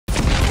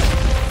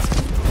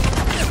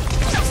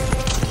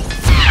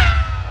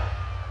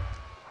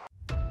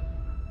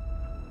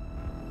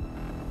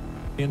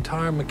The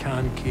entire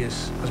McCann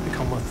case has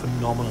become a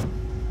phenomenon.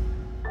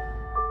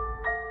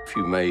 If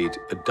you made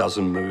a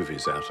dozen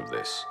movies out of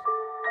this,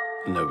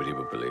 nobody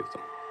would believe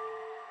them.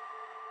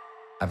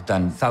 I've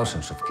done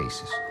thousands of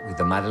cases. With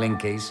the Madeleine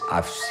case,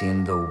 I've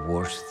seen the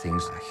worst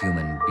things a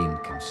human being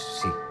can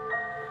see.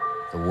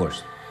 The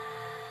worst.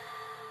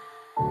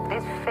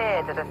 It is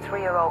feared that a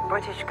 3-year-old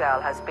British girl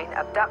has been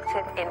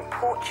abducted in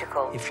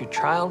Portugal. If your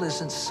child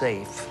isn't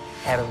safe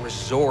at a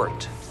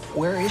resort,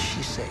 where is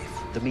she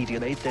safe? The media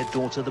made their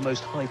daughter the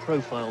most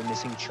high-profile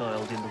missing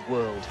child in the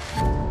world.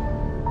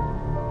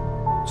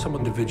 Some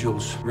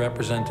individuals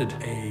represented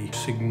a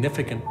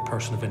significant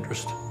person of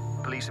interest.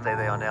 Police say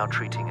they are now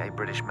treating a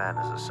British man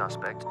as a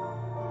suspect.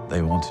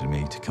 They wanted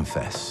me to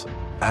confess.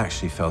 I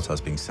actually felt I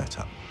was being set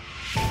up.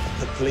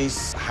 The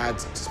police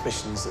had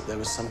suspicions that there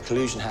was some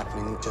collusion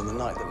happening during the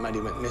night, that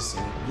Maddie went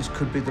missing. This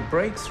could be the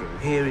breakthrough.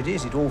 Here it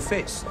is, it all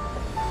fits.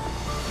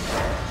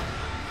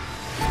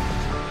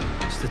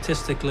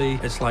 Statistically,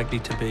 it's likely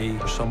to be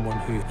someone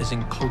who is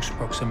in close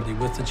proximity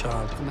with the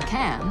child. The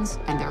McCanns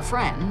and their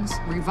friends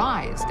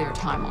revised their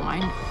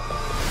timeline.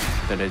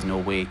 There is no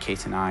way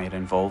Kate and I are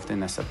involved in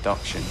this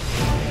abduction.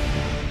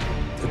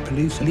 The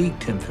police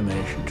leaked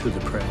information to the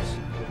press.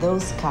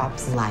 Those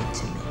cops lied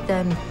to me.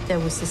 Then there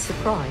was the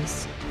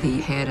surprise. The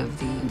head of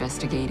the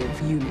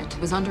investigative unit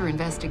was under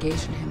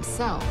investigation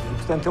himself.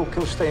 Portanto, é o que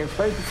eles têm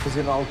feito,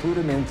 fazer na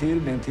altura,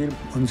 mentir.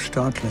 One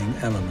startling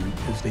element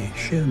is the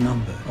sheer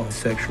number of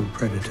sexual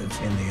predators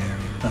in the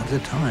area. At the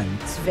time,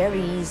 It's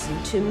very easy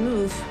to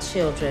move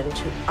children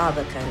to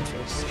other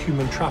countries.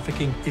 Human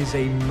trafficking is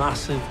a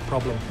massive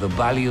problem. The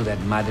value that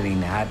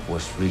Madeleine had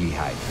was really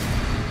high.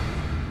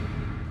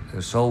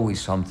 There's always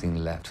something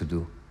left to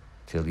do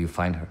till you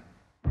find her.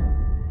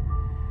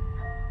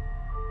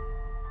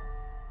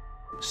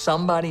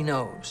 somebody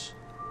knows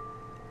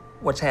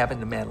what's happened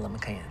to Madeleine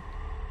McCann.